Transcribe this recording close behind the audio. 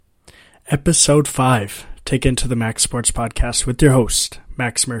Episode 5, taken to the Max Sports Podcast with your host,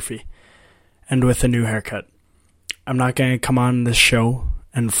 Max Murphy, and with a new haircut. I'm not going to come on this show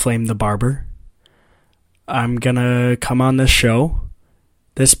and flame the barber. I'm going to come on this show,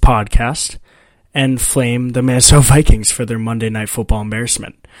 this podcast, and flame the Minnesota Vikings for their Monday Night Football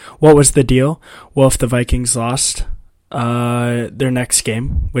embarrassment. What was the deal? Well, if the Vikings lost their next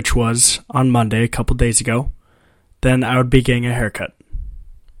game, which was on Monday a couple days ago, then I would be getting a haircut.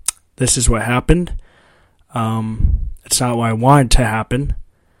 This is what happened. It's not what I wanted to happen.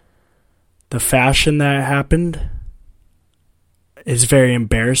 The fashion that it happened is very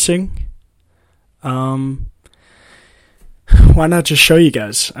embarrassing. Why not just show you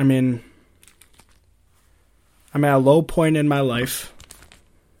guys? I mean, I'm at a low point in my life.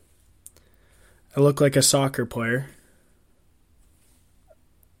 I look like a soccer player.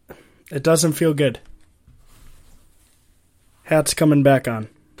 It doesn't feel good. Hat's coming back on.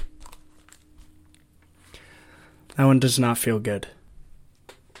 That one does not feel good.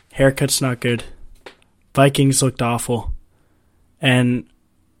 Haircut's not good. Vikings looked awful. And,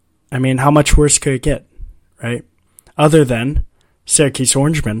 I mean, how much worse could it get, right? Other than Syracuse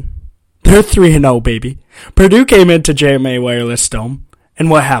Orangemen. They're 3-0, baby. Purdue came into JMA Wireless Dome. And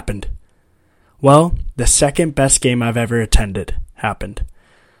what happened? Well, the second best game I've ever attended happened.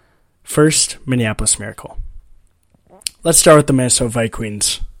 First, Minneapolis Miracle. Let's start with the Minnesota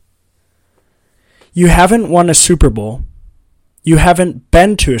Vikings. You haven't won a Super Bowl. You haven't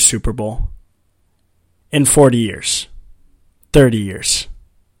been to a Super Bowl in 40 years, 30 years,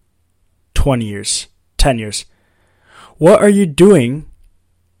 20 years, 10 years. What are you doing?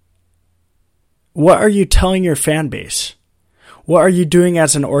 What are you telling your fan base? What are you doing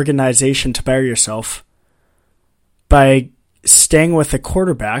as an organization to better yourself by staying with a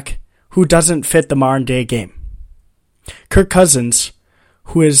quarterback who doesn't fit the modern day game? Kirk Cousins,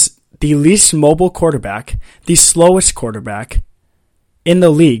 who is the least mobile quarterback, the slowest quarterback in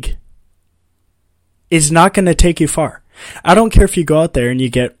the league, is not going to take you far. I don't care if you go out there and you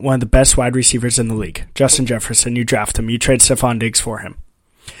get one of the best wide receivers in the league, Justin Jefferson, you draft him, you trade Stephon Diggs for him.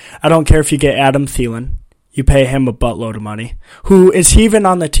 I don't care if you get Adam Thielen, you pay him a buttload of money. Who is he even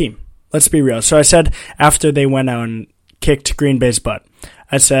on the team? Let's be real. So I said after they went out and kicked Green Bay's butt,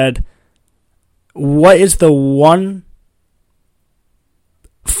 I said, what is the one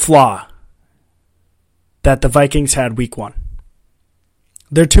flaw that the Vikings had week 1?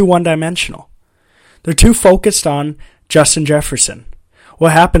 They're too one-dimensional. They're too focused on Justin Jefferson.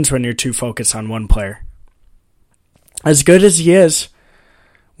 What happens when you're too focused on one player? As good as he is,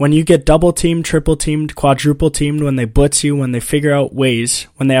 when you get double-teamed, triple-teamed, quadruple-teamed, when they blitz you, when they figure out ways,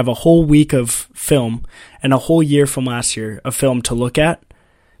 when they have a whole week of film and a whole year from last year of film to look at,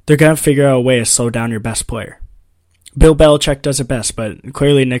 they're going to figure out a way to slow down your best player. Bill Belichick does it best, but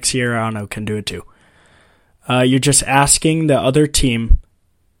clearly Nick Sirianni can do it too. You're just asking the other team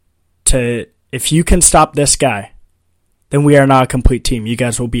to, if you can stop this guy, then we are not a complete team. You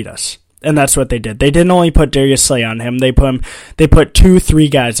guys will beat us. And that's what they did. They didn't only put Darius Slay on him. They put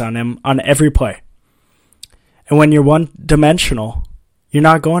 2-3 guys on him on every play. And when you're one-dimensional, you're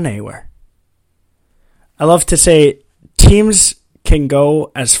not going anywhere. I love to say teams can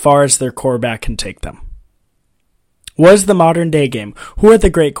go as far as their quarterback can take them. What is the modern day game? Who are the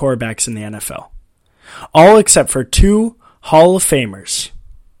great quarterbacks in the NFL? All except for 2 Hall of Famers.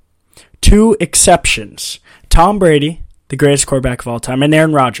 2 exceptions. Tom Brady, the greatest quarterback of all time, and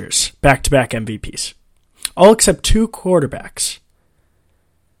Aaron Rodgers, back-to-back MVPs. All except 2 quarterbacks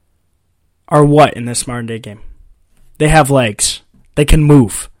are what in this modern day game? They have legs. They can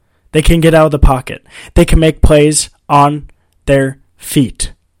move. They can get out of the pocket. They can make plays on their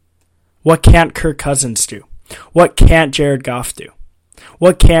feet. What can't Kirk Cousins do? What can't Jared Goff do?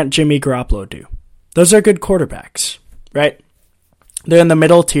 What can't Jimmy Garoppolo do? Those are good quarterbacks, right? They're in the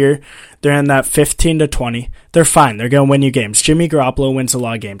middle tier. They're in that 15 to 20. They're fine. They're going to win you games. Jimmy Garoppolo wins a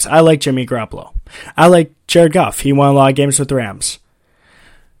lot of games. I like Jimmy Garoppolo. I like Jared Goff. He won a lot of games with the Rams.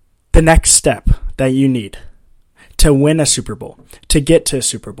 The next step that you need to win a Super Bowl, to get to a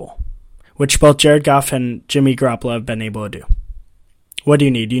Super Bowl, which both Jared Goff and Jimmy Garoppolo have been able to do. What do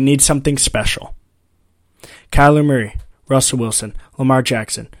you need? You need something special. Kyler Murray, Russell Wilson, Lamar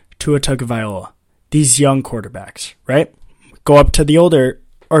Jackson, Tua Tagovailoa. These young quarterbacks, right? Go up to the older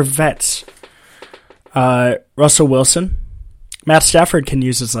or vets. Russell Wilson. Matt Stafford can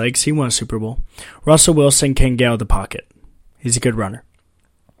use his legs. He won a Super Bowl. Russell Wilson can get out of the pocket. He's a good runner.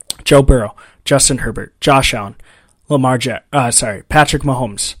 Joe Burrow, Justin Herbert, Josh Allen, Patrick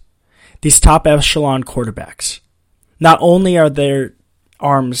Mahomes. These top echelon quarterbacks. Not only are their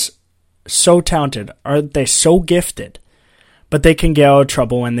arms so talented, are they so gifted, but they can get out of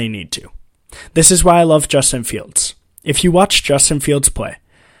trouble when they need to. This is why I love Justin Fields. If you watch Justin Fields play,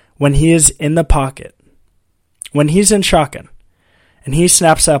 when he is in the pocket, when he's in shotgun, and he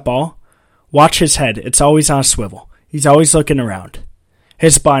snaps that ball, watch his head. It's always on a swivel. He's always looking around.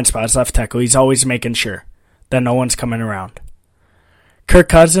 His blind spot is left tackle. He's always making sure that no one's coming around. Kirk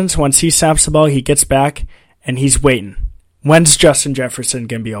Cousins, once he snaps the ball, he gets back, and he's waiting. When's Justin Jefferson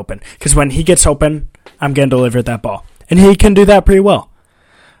going to be open? Because when he gets open, I'm going to deliver that ball. And he can do that pretty well.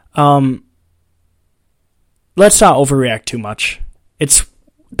 Let's not overreact too much.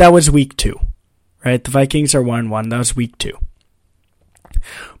 That was week 2, right? The Vikings are 1-1. That was week 2.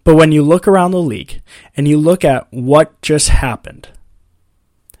 But when you look around the league and you look at what just happened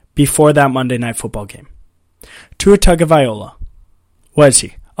before that Monday Night Football game, Tua Tagovailoa, what is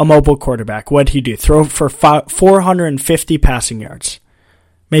he? A mobile quarterback. What did he do? Throw for 450 passing yards.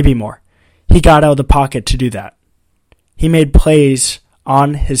 Maybe more. He got out of the pocket to do that. He made plays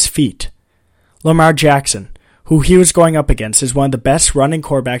on his feet. Lamar Jackson, who he was going up against, is one of the best running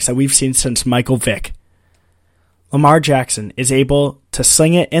quarterbacks that we've seen since Michael Vick. Lamar Jackson is able to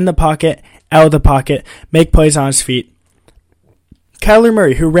sling it in the pocket, out of the pocket, make plays on his feet. Kyler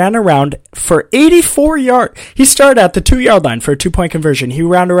Murray, who ran around for 84 yards. He started at the 2-yard line for a 2-point conversion. He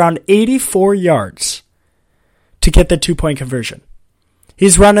ran around 84 yards to get the 2-point conversion.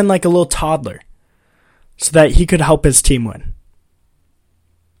 He's running like a little toddler so that he could help his team win.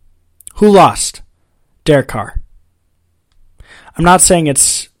 Who lost? Derek Carr. I'm not saying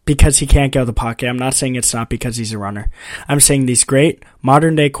it's because he can't get out of the pocket. I'm not saying it's not because he's a runner. I'm saying these great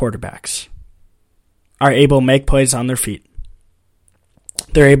modern-day quarterbacks are able to make plays on their feet.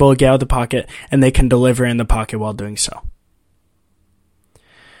 They're able to get out of the pocket, and they can deliver in the pocket while doing so.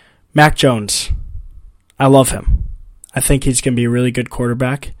 Mac Jones. I love him. I think he's going to be a really good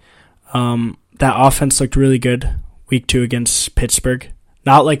quarterback. That offense looked really good week 2 against Pittsburgh.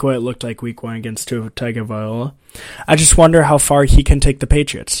 Not like what it looked like week 1 against Tua Tagovailoa. I just wonder how far he can take the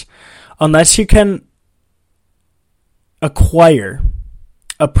Patriots. Unless you can acquire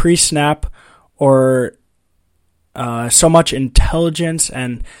a pre-snap or so much intelligence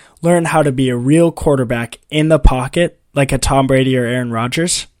and learn how to be a real quarterback in the pocket, like a Tom Brady or Aaron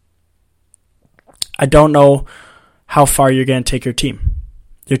Rodgers, I don't know how far you're going to take your team.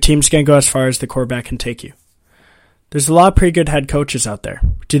 Your team's going to go as far as the quarterback can take you. There's a lot of pretty good head coaches out there.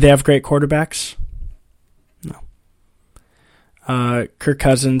 Do they have great quarterbacks? No. Kirk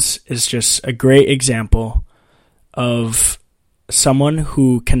Cousins is just a great example of someone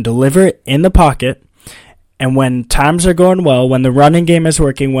who can deliver in the pocket. And when times are going well, when the running game is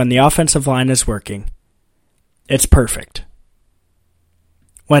working, when the offensive line is working, it's perfect.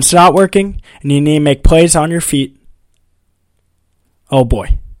 When it's not working and you need to make plays on your feet, oh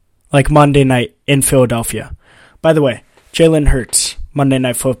boy, like Monday night in Philadelphia. By the way, Jalen Hurts, Monday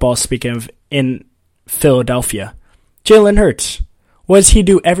Night Football, speaking of in Philadelphia. Jalen Hurts, what does he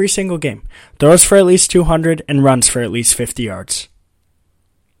do every single game? Throws for at least 200 and runs for at least 50 yards.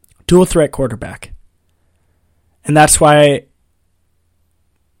 Dual threat quarterback. And that's why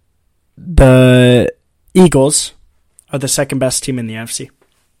the Eagles are the second best team in the NFC.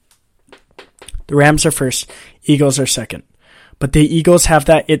 The Rams are first, Eagles are second. But the Eagles have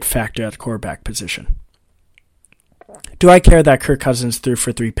that it factor at the quarterback position. Do I care that Kirk Cousins threw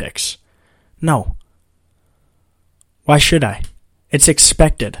for 3 picks? No. Why should I? It's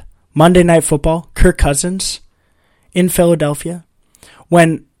expected. Monday Night Football, Kirk Cousins in Philadelphia.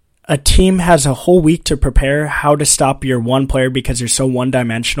 When a team has a whole week to prepare how to stop your one player because you're so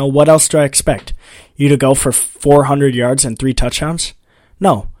one-dimensional, what else do I expect? You to go for 400 yards and 3 touchdowns?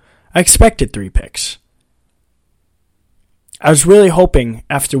 No. I expected 3 picks. I was really hoping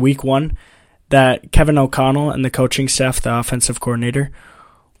after week 1 that Kevin O'Connell and the coaching staff, the offensive coordinator,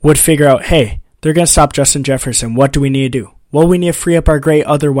 would figure out, hey, they're going to stop Justin Jefferson. What do we need to do? Well, we need to free up our great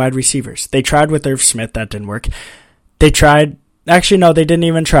other wide receivers. They tried with Irv Smith. That didn't work. They tried. Actually, no, they didn't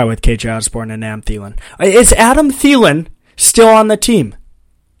even try with KJ Osborne and Adam Thielen. Is Adam Thielen still on the team?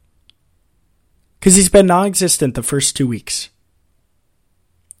 Because he's been non-existent the first 2 weeks.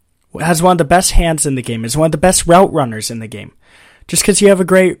 Has one of the best hands in the game. Is one of the best route runners in the game. Just because you have a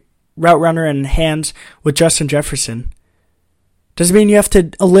great route runner and hands with Justin Jefferson doesn't mean you have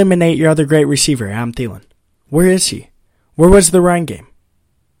to eliminate your other great receiver, Adam Thielen. Where is he? Where was the run game?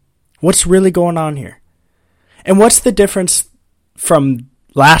 What's really going on here? And what's the difference from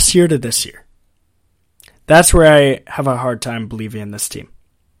last year to this year? That's where I have a hard time believing in this team.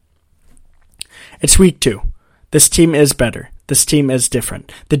 It's week 2. This team is better. This team is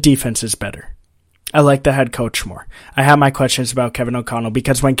different. The defense is better. I like the head coach more. I have my questions about Kevin O'Connell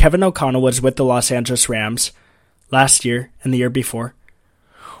because when Kevin O'Connell was with the Los Angeles Rams last year and the year before,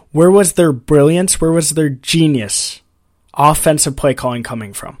 Where was their brilliance? Where was their genius offensive play calling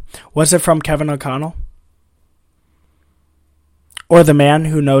coming from? Was it from Kevin O'Connell? Or the man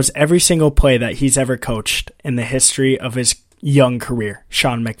who knows every single play that he's ever coached in the history of his young career,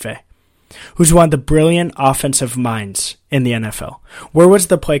 Sean McVay, who's one of the brilliant offensive minds in the NFL? Where was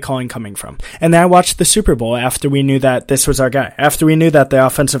the play calling coming from? And then I watched the Super Bowl after we knew that this was our guy. After we knew that the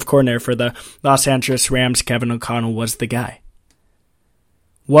offensive coordinator for the Los Angeles Rams, Kevin O'Connell, was the guy.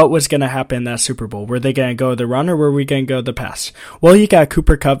 What was going to happen in that Super Bowl? Were they going to go the run or were we going to go the pass? Well, you got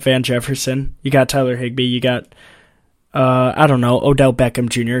Cooper Kupp, Van Jefferson. You got Tyler Higbee. You got Odell Beckham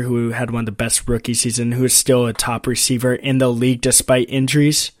Jr., who had one of the best rookie seasons, who is still a top receiver in the league despite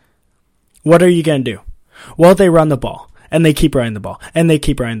injuries. What are you going to do? Well, they run the ball, and they keep running the ball, and they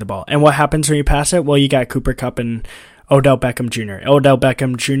keep running the ball. And what happens when you pass it? Well, you got Cooper Kupp and Odell Beckham Jr. Odell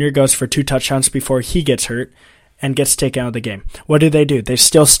Beckham Jr. goes for 2 touchdowns before he gets hurt and gets taken out of the game. What do? They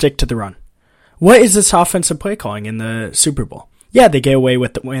still stick to the run. What is this offensive play calling in the Super Bowl? Yeah, they get away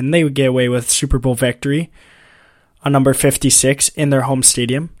with the win. They would get away with Super Bowl victory on number 56 in their home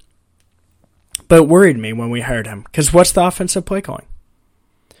stadium. But it worried me when we hired him, because what's the offensive play calling?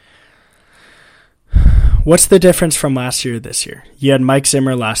 What's the difference from last year to this year? You had Mike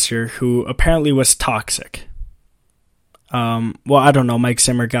Zimmer last year, who apparently was toxic. Well, I don't know. Mike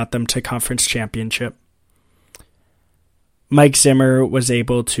Zimmer got them to conference championship. Mike Zimmer was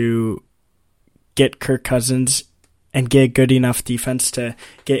able to get Kirk Cousins and get good enough defense to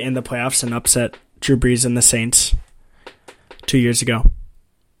get in the playoffs and upset Drew Brees and the Saints 2 years ago.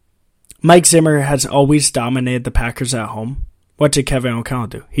 Mike Zimmer has always dominated the Packers at home. What did Kevin O'Connell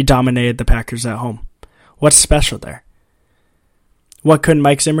do? He dominated the Packers at home. What's special there? What couldn't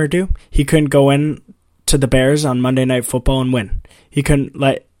Mike Zimmer do? He couldn't go in to the Bears on Monday Night Football and win. He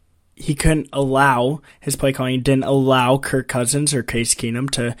couldn't allow his play calling. He didn't allow Kirk Cousins or Case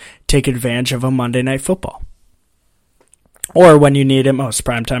Keenum to take advantage of a Monday Night Football. Or when you need it most,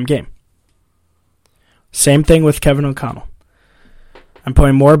 primetime game. Same thing with Kevin O'Connell. I'm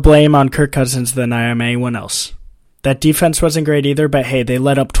putting more blame on Kirk Cousins than I am anyone else. That defense wasn't great either, but hey, they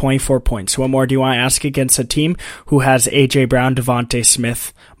let up 24 points. What more do you want to ask against a team who has A.J. Brown, Devontae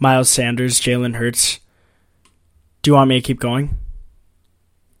Smith, Miles Sanders, Jalen Hurts? Do you want me to keep going?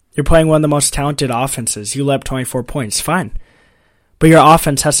 You're playing one of the most talented offenses. You let up 24 points. Fine. But your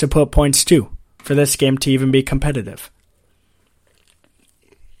offense has to put up points too for this game to even be competitive.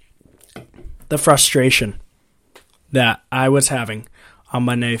 The frustration that I was having on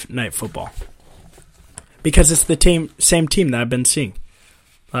Monday Night Football. Because it's the same team that I've been seeing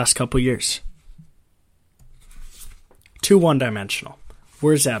the last couple years. Too one-dimensional.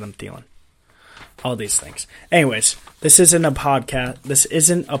 Where's Adam Thielen? All these things. Anyways, this isn't a podcast. This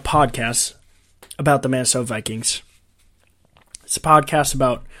isn't a podcast about the Minnesota Vikings. It's a podcast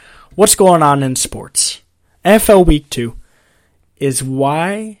about what's going on in sports. NFL Week 2 is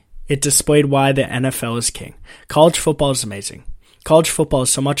why it displayed why the NFL is king. College football is amazing. College football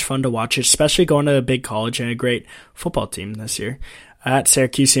is so much fun to watch, especially going to a big college and a great football team this year at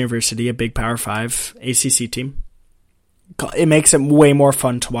Syracuse University, a big Power 5 ACC team. It makes it way more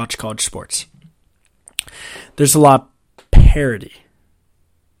fun to watch college sports. There's a lot of parity,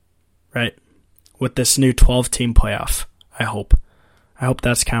 right, with this new 12-team playoff, I hope. I hope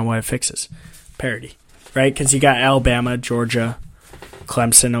that's kind of what it fixes. Parity, right? Because you got Alabama, Georgia,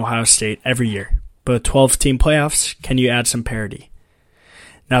 Clemson, Ohio State every year. But 12-team playoffs, can you add some parity?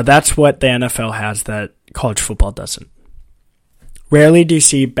 Now, that's what the NFL has that college football doesn't. Rarely do you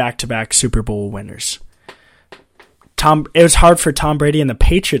see back-to-back Super Bowl winners. It was hard for Tom Brady and the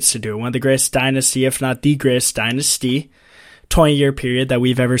Patriots to do it. One of the greatest dynasty, if not the greatest dynasty, 20-year period that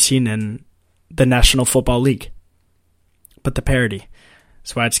we've ever seen in the National Football League. But the parity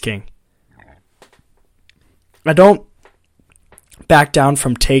is why it's king. I don't back down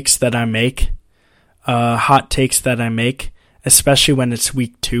from takes that I make, hot takes that I make, especially when it's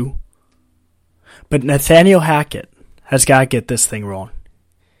week 2. But Nathaniel Hackett has got to get this thing rolling.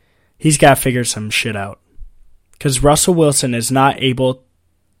 He's got to figure some shit out. Because Russell Wilson is not able...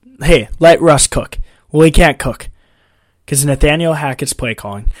 Hey, let Russ cook. Well, he can't cook. Because Nathaniel Hackett's play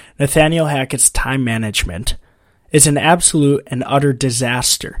calling, Nathaniel Hackett's time management is an absolute and utter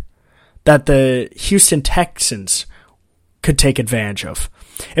disaster that the Houston Texans could take advantage of.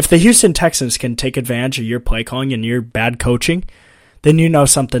 If the Houston Texans can take advantage of your play calling and your bad coaching, then you know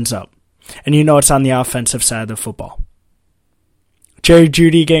something's up. And you know it's on the offensive side of the football. Jerry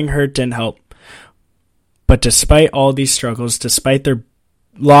Jeudy getting hurt didn't help. But despite all these struggles, despite their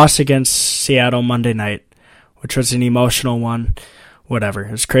loss against Seattle Monday night, which was an emotional one, whatever,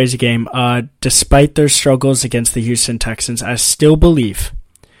 it was a crazy game. Despite their struggles against the Houston Texans, I still believe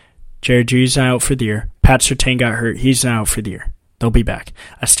Jared Judy's not out for the year. Pat Surtain got hurt. He's not out for the year. They'll be back.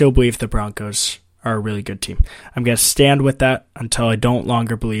 I still believe the Broncos are a really good team. I'm going to stand with that until I don't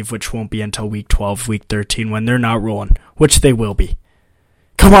longer believe, which won't be until week 12, week 13, when they're not rolling, which they will be.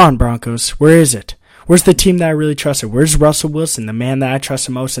 Come on, Broncos. Where is it? Where's the team that I really trusted? Where's Russell Wilson, the man that I trust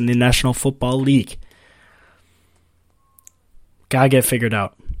the most in the National Football League? Gotta get figured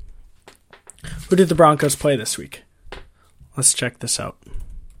out. Who did the Broncos play this week? Let's check this out.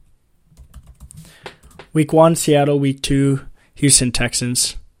 Week 1, Seattle. Week 2, Houston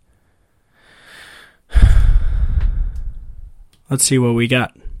Texans. Let's see what we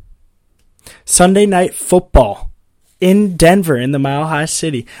got. Sunday Night Football in Denver, in the Mile High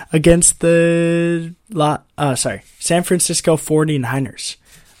City, against the San Francisco 49ers.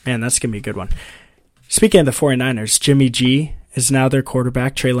 Man, that's going to be a good one. Speaking of the 49ers, Jimmy G is now their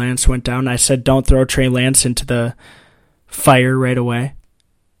quarterback. Trey Lance went down. I said don't throw Trey Lance into the fire right away.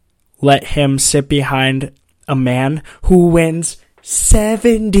 Let him sit behind a man who wins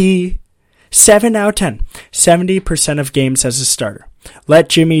 7 out of 10, 70% of games as a starter. Let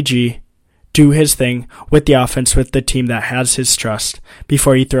Jimmy G do his thing with the offense, with the team that has his trust,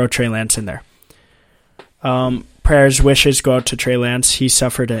 before you throw Trey Lance in there. Prayers, wishes go out to Trey Lance. He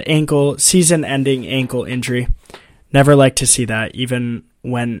suffered an season-ending ankle injury. Never like to see that, even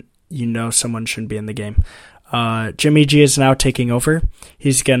when you know someone shouldn't be in the game. Jimmy G is now taking over.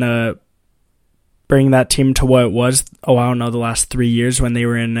 He's going to bring that team to what it was, I don't know, the last 3 years when they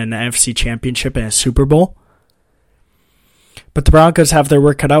were in an NFC championship and a Super Bowl. But the Broncos have their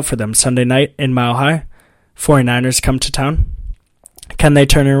work cut out for them. Sunday night in Mile High, 49ers come to town. Can they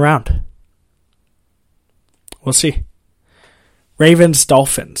turn it around? We'll see.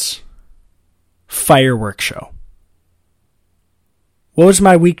 Ravens-Dolphins. Fireworks show. What was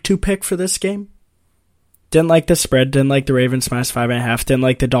my week 2 pick for this game? Didn't like the spread. Didn't like the Ravens minus 5.5. Didn't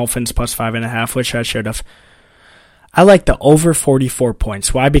like the Dolphins plus 5.5, which I should have. I like the over 44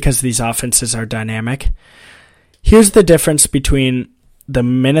 points. Why? Because these offenses are dynamic. Here's the difference between the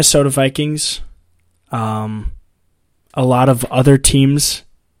Minnesota Vikings, a lot of other teams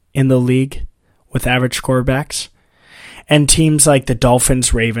in the league with average quarterbacks, and teams like the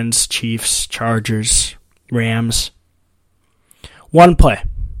Dolphins, Ravens, Chiefs, Chargers, Rams. One play.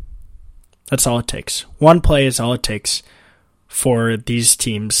 That's all it takes. One play is all it takes for these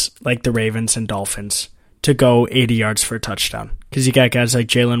teams like the Ravens and Dolphins to go 80 yards for a touchdown. Because you got guys like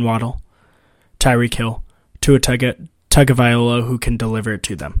Jalen Waddle, Tyreek Hill, Tua Tagovailoa who can deliver it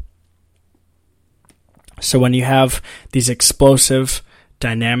to them. So when you have these explosive,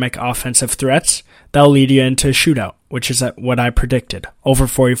 dynamic offensive threats, that'll lead you into a shootout, which is what I predicted, over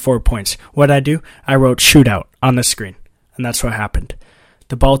 44 points. What I do? I wrote shootout on the screen, and that's what happened.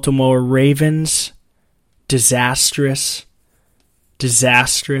 The Baltimore Ravens, disastrous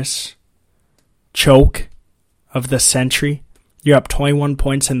choke of the century. You're up 21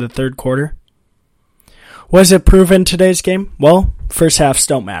 points in the third quarter. Was it proven today's game? Well, first halves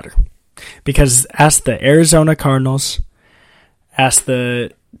don't matter. Because ask the Arizona Cardinals, ask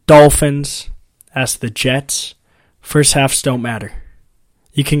the Dolphins, ask the Jets, first halves don't matter.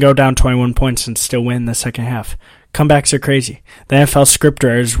 You can go down 21 points and still win the second half. Comebacks are crazy. The NFL script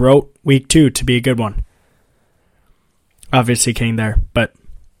writers wrote week 2 to be a good one. Obviously getting there, but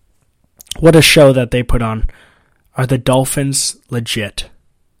what a show that they put on. Are the Dolphins legit?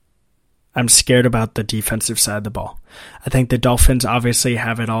 I'm scared about the defensive side of the ball. I think the Dolphins obviously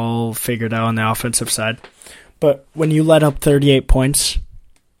have it all figured out on the offensive side. But when you let up 38 points,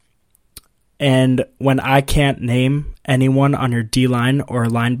 and when I can't name anyone on your D-line or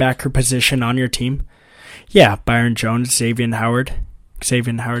linebacker position on your team, yeah, Byron Jones, Xavier Howard,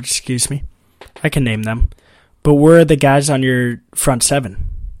 I can name them. But where are the guys on your front seven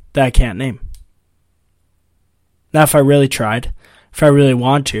that I can't name? Now, if I really tried, if I really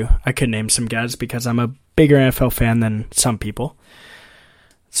want to, I could name some guys because I'm a bigger NFL fan than some people.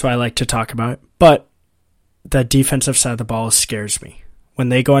 So I like to talk about it. But the defensive side of the ball scares me. When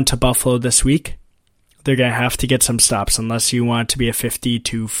they go into Buffalo this week, they're going to have to get some stops unless you want it to be a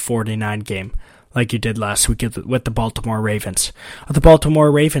 50-49 game like you did last week with the Baltimore Ravens. Are the Baltimore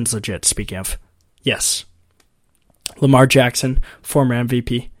Ravens legit, speaking of? Yes. Lamar Jackson, former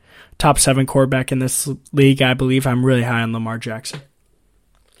MVP. Top 7 quarterback in this league, I believe. I'm really high on Lamar Jackson.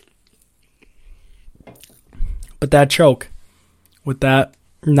 But that choke with that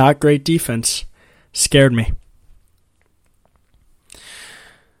not great defense scared me.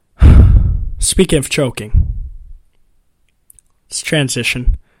 Speaking of choking, let's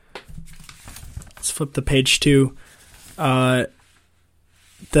transition. Let's flip the page to the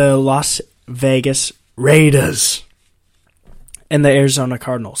Las Vegas Raiders and the Arizona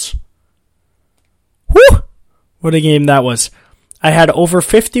Cardinals. What a game that was. I had over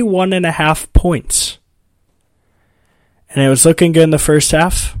 51.5 points. And it was looking good in the first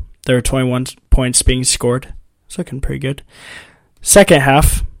half. There were 21 points being scored. It's looking pretty good. Second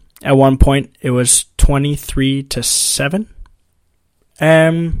half, at one point, it was 23-7.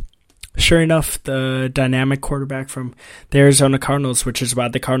 And sure enough, the dynamic quarterback from the Arizona Cardinals, which is why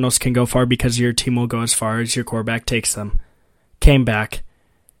the Cardinals can go far because your team will go as far as your quarterback takes them, came back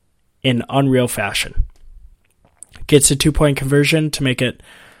in unreal fashion. Gets a 2-point conversion to make it,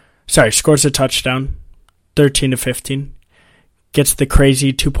 scores a touchdown, 13-15. Gets the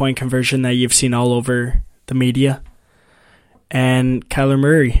crazy 2-point conversion that you've seen all over the media. And Kyler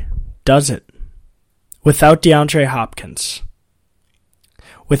Murray does it. Without DeAndre Hopkins.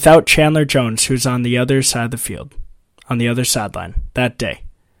 Without Chandler Jones, who's on the other side of the field, on the other sideline that day.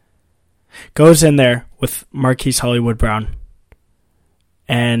 Goes in there with Marquise Hollywood Brown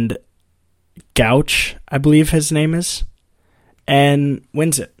and Gouch, I believe his name is, and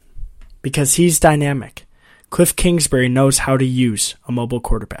wins it because he's dynamic. Cliff Kingsbury knows how to use a mobile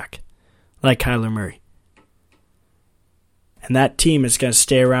quarterback like Kyler Murray. And that team is going to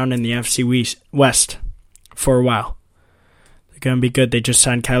stay around in the NFC West for a while. They're going to be good. They just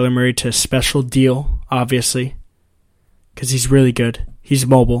signed Kyler Murray to a special deal, obviously, because he's really good. He's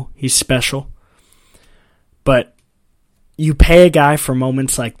mobile. He's special. But you pay a guy for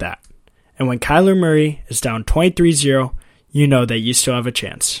moments like that. And when Kyler Murray is down 23-0, you know that you still have a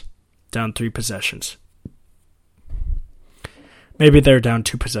chance. Down 3 possessions. Maybe they're down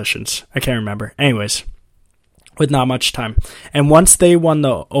 2 possessions. I can't remember. Anyways, with not much time. And once they won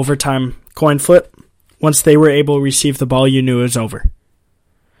the overtime coin flip, once they were able to receive the ball, you knew it was over.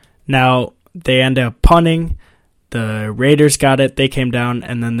 Now, they ended up punting. The Raiders got it. They came down.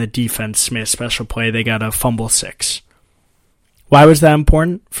 And then the defense made a special play. They got a fumble 6. Why was that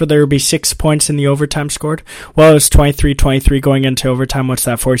important? For there to be 6 points in the overtime scored? Well, it was 23-23 going into overtime. What's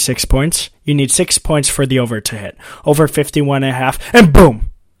that, 46 points? You need 6 points for the over to hit. Over 51.5, and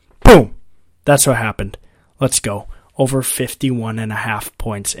boom! Boom! That's what happened. Let's go. Over 51.5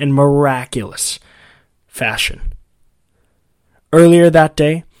 points in miraculous fashion. Earlier that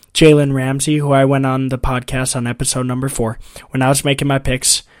day, Jalen Ramsey, who I went on the podcast on episode number 4, when I was making my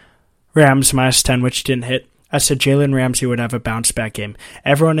picks, Rams minus 10, which didn't hit, I said Jalen Ramsey would have a bounce-back game.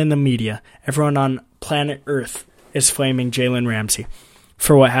 Everyone in the media, everyone on planet Earth is flaming Jalen Ramsey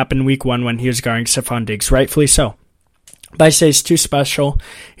for what happened week 1 when he was guarding Stephon Diggs. Rightfully so. But I say he's too special.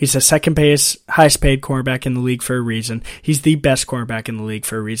 He's the second highest-paid cornerback in the league for a reason. He's the best cornerback in the league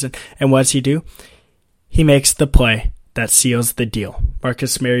for a reason. And what does he do? He makes the play that seals the deal.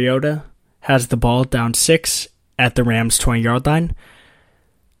 Marcus Mariota has the ball down 6 at the Rams' 20-yard line.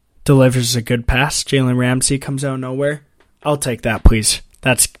 Delivers a good pass. Jalen Ramsey comes out of nowhere. I'll take that, please.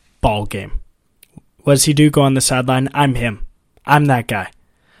 That's ball game. What does he do? Go on the sideline? I'm him. I'm that guy.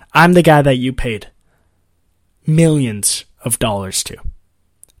 I'm the guy that you paid millions of dollars to.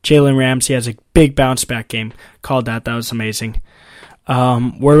 Jalen Ramsey has a big bounce-back game. Called that. That was amazing.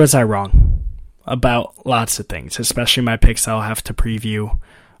 Where was I wrong? About lots of things, especially my picks I'll have to preview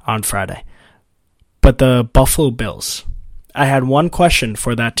on Friday. But the Buffalo Bills... I had one question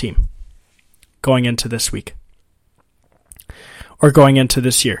for that team going into this week or going into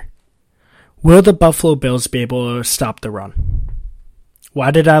this year. Will the Buffalo Bills be able to stop the run?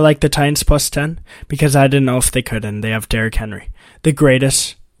 Why did I like the Titans plus 10? Because I didn't know if they could, and they have Derrick Henry, the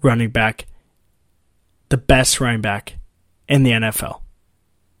greatest running back, the best running back in the NFL.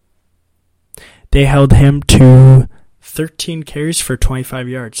 They held him to 13 carries for 25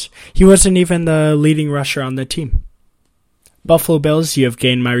 yards. He wasn't even the leading rusher on the team. Buffalo Bills, you have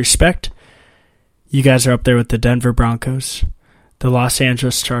gained my respect. You guys are up there with the Denver Broncos, the Los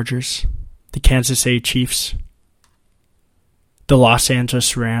Angeles Chargers, the Kansas City Chiefs, the Los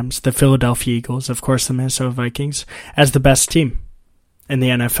Angeles Rams, the Philadelphia Eagles, of course the Minnesota Vikings, as the best team in the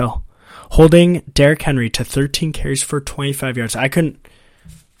NFL. Holding Derrick Henry to 13 carries for 25 yards. 13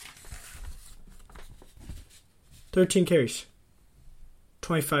 carries.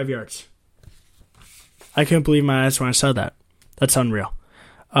 25 yards. I couldn't believe my eyes when I saw that. That's unreal.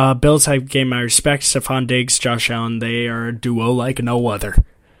 Bills have gained my respect. Stephon Diggs, Josh Allen, they are a duo like no other.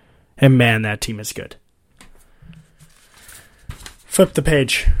 And man, that team is good. Flip the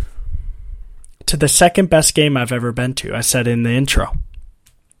page to the second best game I've ever been to. I said in the intro.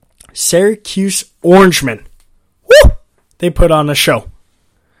 Syracuse Orangemen. Woo! They put on a show.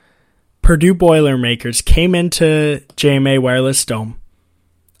 Purdue Boilermakers came into JMA Wireless Dome.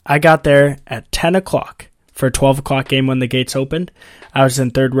 I got there at 10 o'clock. For a 12 o'clock game when the gates opened. I was in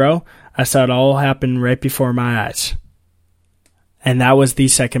third row. I saw it all happen right before my eyes. And that was the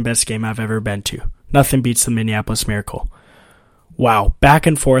second best game I've ever been to. Nothing beats the Minneapolis Miracle. Wow, back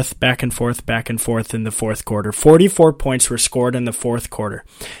and forth in the fourth quarter. 44 points were scored in the fourth quarter.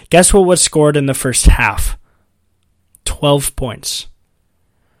 Guess what was scored in the first half? 12 points.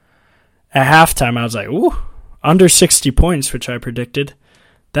 At halftime, I was like, ooh, under 60 points, which I predicted.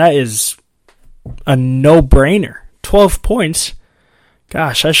 That is a no-brainer. 12 points?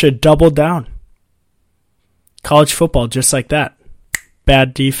 Gosh, I should double down. College football, just like that.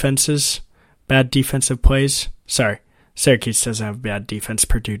 Bad defenses, bad defensive plays. Sorry, Syracuse doesn't have bad defense,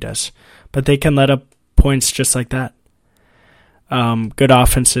 Purdue does. But they can let up points just like that. Good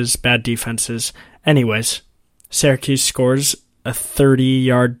offenses, bad defenses. Anyways, Syracuse scores a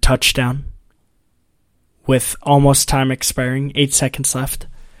 30-yard touchdown with almost time expiring, 8 seconds left,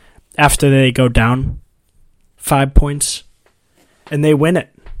 after they go down 5 points, and they win it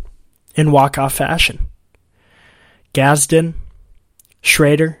in walk-off fashion. Gadsden,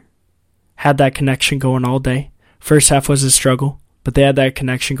 Schrader had that connection going all day. First half was a struggle, but they had that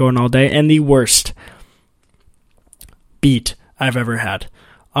connection going all day, and the worst beat I've ever had.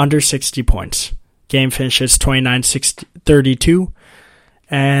 Under 60 points. Game finishes 29-32,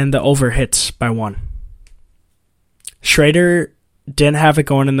 and the over hits by 1. Schrader didn't have it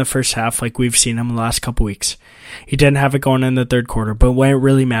going in the first half like we've seen him the last couple weeks. He didn't have it going in the third quarter, but when it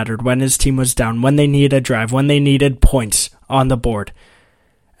really mattered, when his team was down, when they needed a drive, when they needed points on the board,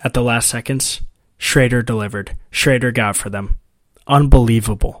 at the last seconds, Schrader delivered. Schrader got for them.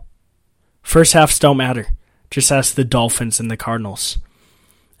 Unbelievable. First halves don't matter. Just ask the Dolphins and the Cardinals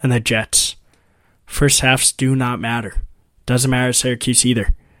and the Jets. First halves do not matter. Doesn't matter at Syracuse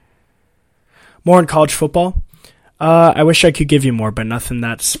either. More in college football. I wish I could give you more, but nothing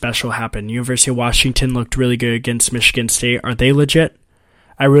that special happened. University of Washington looked really good against Michigan State. Are they legit?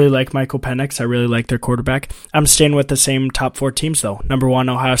 I really like Michael Penix. I really like their quarterback. I'm staying with the same top 4 teams, though. Number 1,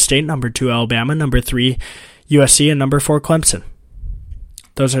 Ohio State. Number 2, Alabama. Number 3, USC. And number 4, Clemson.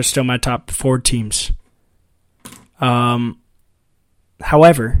 Those are still my top 4 teams. However,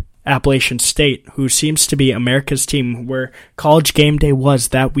 Appalachian State, who seems to be America's team, where College Game Day was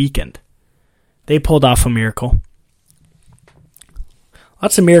that weekend, they pulled off a miracle.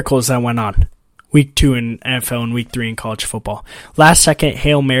 Lots of miracles that went on. Week 2 in NFL and Week 3 in college football. Last second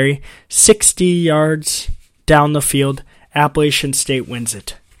Hail Mary, 60 yards down the field. Appalachian State wins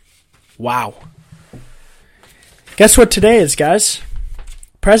it. Wow. Guess what today is, guys?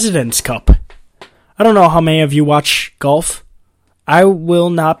 President's Cup. I don't know how many of you watch golf. I will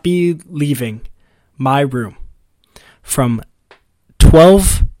not be leaving my room from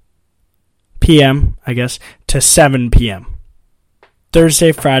 12 p.m., I guess, to 7 p.m.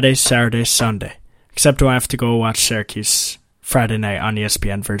 Thursday, Friday, Saturday, Sunday. Except when I have to go watch Syracuse Friday night on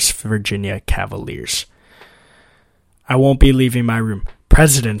ESPN versus Virginia Cavaliers. I won't be leaving my room.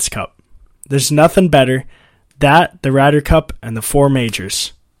 President's Cup. There's nothing better. That, the Ryder Cup, and the 4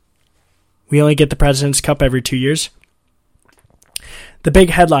 majors. We only get the President's Cup every 2 years. The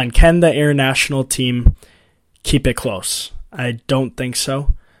big headline, can the international team keep it close? I don't think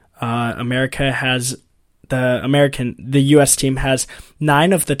so. The U.S. team has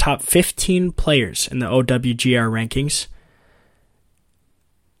 9 of the top 15 players in the OWGR rankings.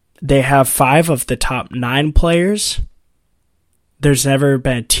 They have 5 of the top 9 players. There's never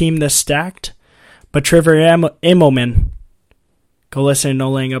been a team this stacked. But Trevor Immelman, go listen to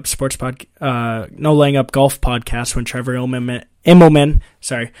No Laying Up Golf podcast when Trevor Immelman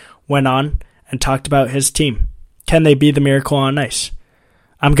went on and talked about his team. Can they be the miracle on ice?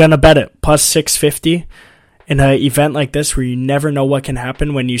 I'm gonna bet it plus 650. In an event like this where you never know what can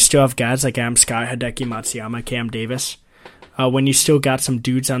happen when you still have guys like Adam Scott, Hideki Matsuyama, Cam Davis, when you still got some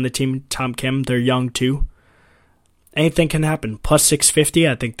dudes on the team, Tom Kim, they're young too. Anything can happen. Plus 650,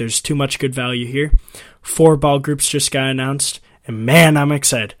 I think there's too much good value here. 4 ball groups just got announced, and man, I'm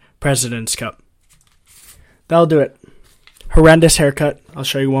excited. President's Cup. That'll do it. Horrendous haircut. I'll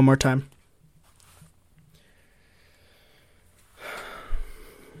show you one more time.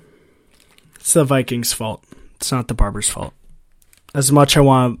 It's the Vikings' fault. It's not the barber's fault. As much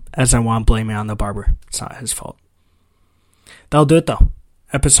as I want to blame it on the barber, it's not his fault. That'll do it, though.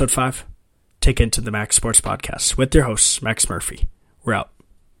 Episode 5. Take Into the Max Sports Podcast with your host, Max Murphy. We're out.